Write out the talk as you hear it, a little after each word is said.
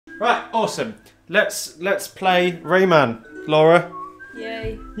Right, awesome. Let's play Rayman, Laura.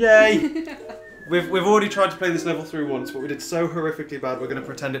 Yay. Yay! We've already tried to play this level through once, but we did so horrifically bad we're going to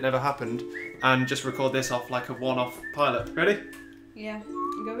pretend it never happened and just record this off like a one-off pilot. Ready? Yeah.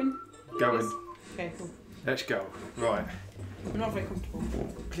 You going? Going. Yes. Okay, cool. Let's go. Right. I'm not very comfortable.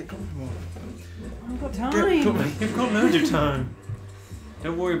 Get comfortable. I've got time. You've got loads of time.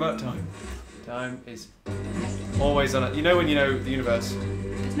 Don't worry about time. Time is always on it. You know when you know the universe.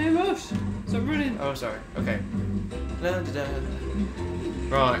 There's no rush. So I'm running. Oh, sorry. Okay.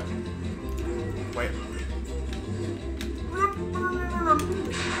 Right. Wait.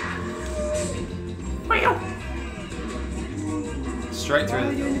 Straight through. Why are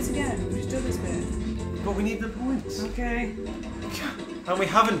we doing this again? We've just done this bit. But we need the points. Okay. And we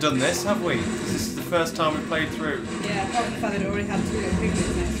haven't done this, have we? This is the first time we've played through. Yeah, apart from the fact that it already had 2 little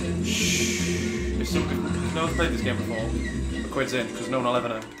pigments next to it. Shh. If no one's played this game before, the quid's in, because no one will ever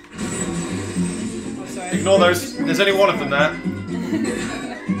know. Oh, sorry. Ignore those. There's only one of them there.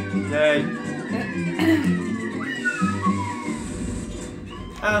 Yay.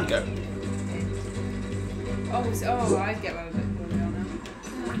 And go. Oh, I get where we're going now.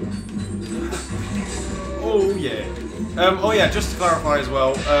 Oh yeah. Oh yeah. Just to clarify as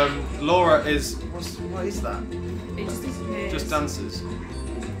well, Laura is what is that? It just disappears. Just dances.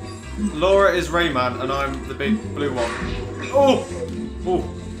 Laura is Rayman, and I'm the big blue one. Oh, oh,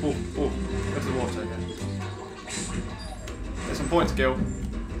 oh, oh. Go to the water again. Get some points, Gil.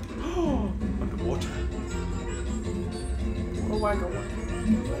 Oh, underwater. Oh, waggle.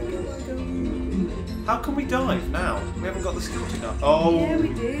 How can we dive now? We haven't got the skill to dive. Oh. Yeah,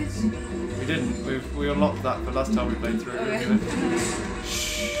 we did. We didn't. We unlocked that the last time we played through. Okay.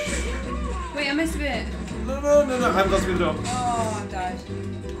 Shh. Wait, I missed a bit. No. I haven't got through the door. Oh, I died.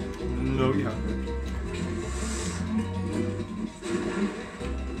 No, you haven't.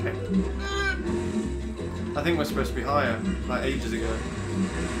 Okay. I think we're supposed to be higher, like ages ago.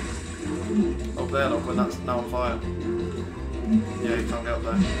 Up there, look, when that's now on fire. Yeah, you can't get up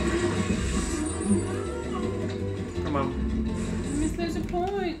there. Come on. I missed loads of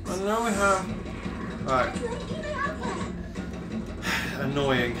points. I know we have. Right.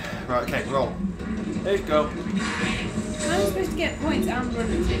 Annoying. Right, okay, roll. There you go. How am I supposed to get points and run at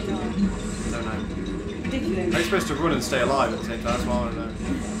the same time? Don't know. Ridiculous. Are you supposed to run and stay alive at the same time? That's what I want to know.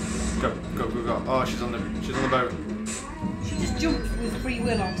 Go. Oh, she's on the boat. She just jumped with free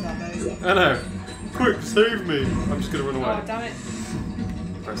will onto that boat. I know. Quick, save me. I'm just going to run away. Oh, damn it.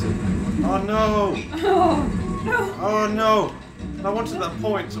 Press it. Oh, no. Oh, no. Oh, no. I wanted that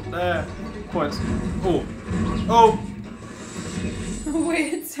points up there. Points. Oh. Oh. I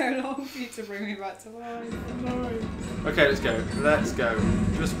waited so long for you to bring me back to life. No. Okay, let's go. Let's go.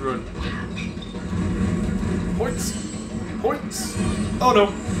 Just run. Points. Points. Oh,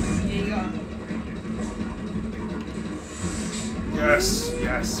 no. Yeah, you got it. Yes.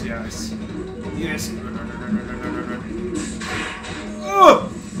 Yes. Run. Oh!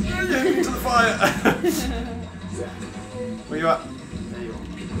 Into the fire! Where you at? There you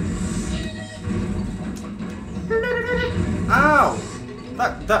are. Ow!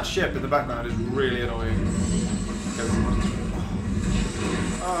 That ship in the background is really annoying. Okay.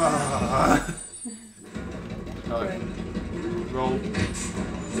 Ah. Right. Roll.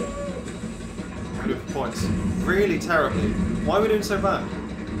 Good points. Really terribly. Why are we doing so bad? I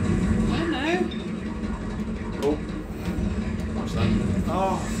don't know. Oh. Watch that.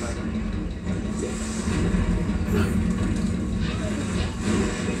 Oh, fuck.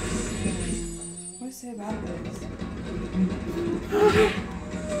 What's so bad at this?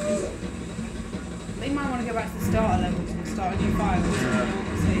 They might want to go back to the starter levels and start a new file.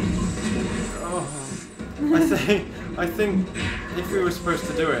 Oh. I think if we were supposed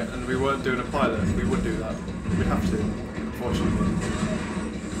to do it and we weren't doing a pilot, we would do that. We'd have to, unfortunately.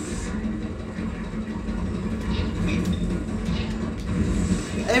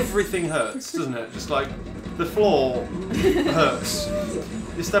 Everything hurts, doesn't it? Just like the floor hurts.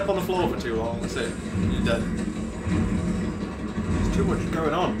 You step on the floor for too long, that's it. You're dead. There's too much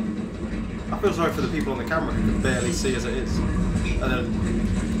going on. I feel sorry for the people on the camera who can barely see as it is. And then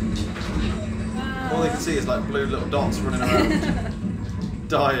all they can see is like blue little dots running around,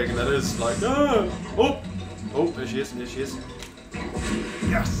 dying, and then it's like, oh, there she is,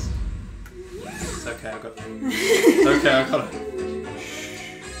 Yes! It's okay, I got it. It's okay, I got it.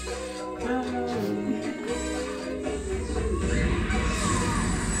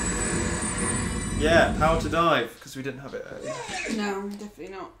 Yeah, how to dive, because we didn't have it earlier. No, definitely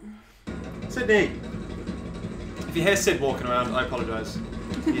not. Sydney! If you hear Sid walking around, I apologise.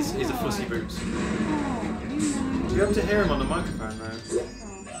 He's a fussy boots. Oh, Do you have to hear him on the microphone though?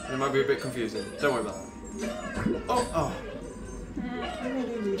 Oh. In might be a bit confusing. Don't worry about that. Oh.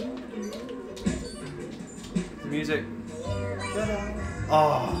 Music.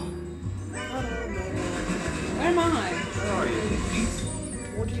 Oh. Where am I? Where are you?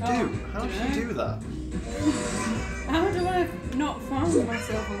 What do you do? How do you do that? How do I not find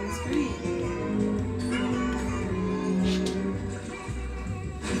myself on the screen?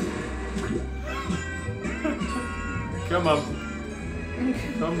 Come on.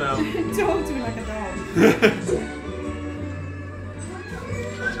 Come now. Talk to me like a dog.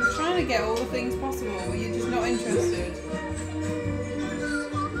 I'm trying to get all the things possible, but you're just not interested.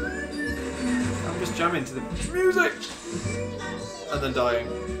 I'm just jamming to the music! And then dying.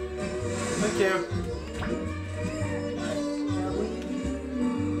 Thank you.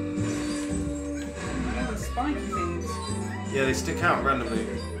 Oh, the spiky things. Yeah, they stick out randomly.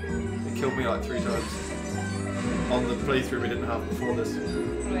 They killed me like 3 times. On the playthrough we didn't have before this.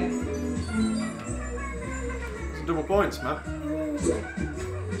 Oh, yeah. Some double points, man.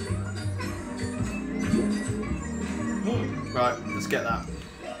 Right, let's get that.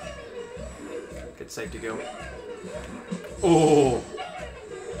 Get safety go. Oh!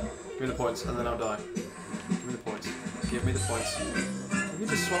 Give me the points and then I'll die. Give me the points. Give me the points. You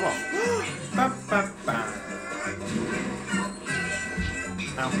just swam off. Bam, bam, bam.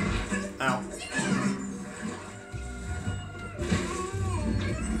 Ow. Ow.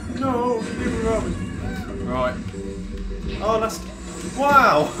 No, leave me alone. Right. Oh, that's...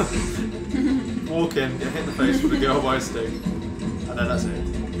 Wow! Walk in, get hit in the face with a girl by a stick. And then that's it.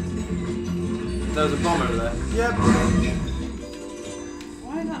 There's a bomb over there. Yep.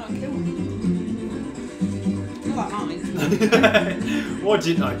 Why did that not kill me? Not that mine. Why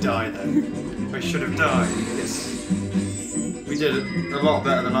didn't I die then? I should have died. Yes. We did it a lot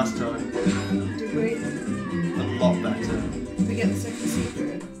better than last time. Did we? A lot better. Did we get the second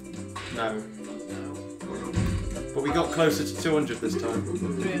secret? No. But we got closer to 200 this time.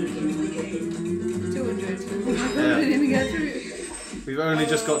 300. 200. Yeah. We didn't even get through. We've only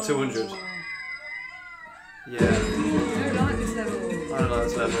just got 200. Yeah. I don't like this level. I don't like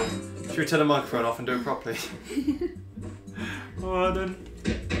this level. Should we turn the microphone off and do it properly? Oh, then.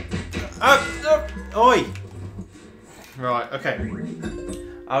 Oi! Right, okay.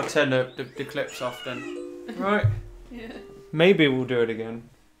 I'll turn the clips off then. Right. Yeah. Maybe we'll do it again.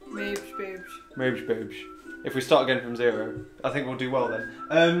 Babes, babes. Maybe, babes. If we start again from 0, I think we'll do well then.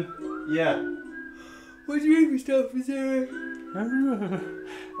 Yeah. What do you mean we start from 0?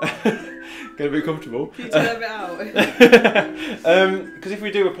 Get a bit comfortable. Can you turn it out? Because if we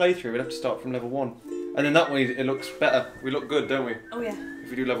do a playthrough, we'd have to start from level 1. And then that way it looks better. We look good, don't we? Oh yeah. If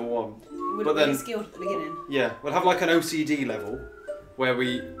we do level 1. Would But it then, be skilled at the beginning? Yeah, we'll have like an OCD level where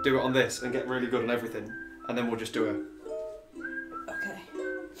we do it on this and get really good on everything. And then we'll just do it. Okay.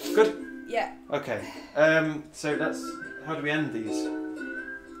 Good? Yeah. Okay. So that's... How do we end these?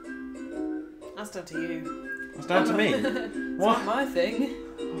 That's down to you. It's down to me. It's What? not my thing.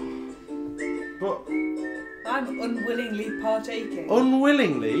 But... I'm unwillingly partaking.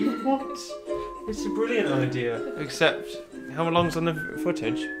 Unwillingly? What? It's a brilliant idea. Except, how long's on the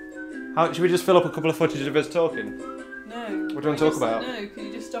footage? Should we just fill up a couple of footage of us talking? No. What do you want to talk about? No, can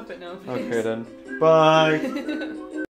you just stop it now, please? Okay then. Bye!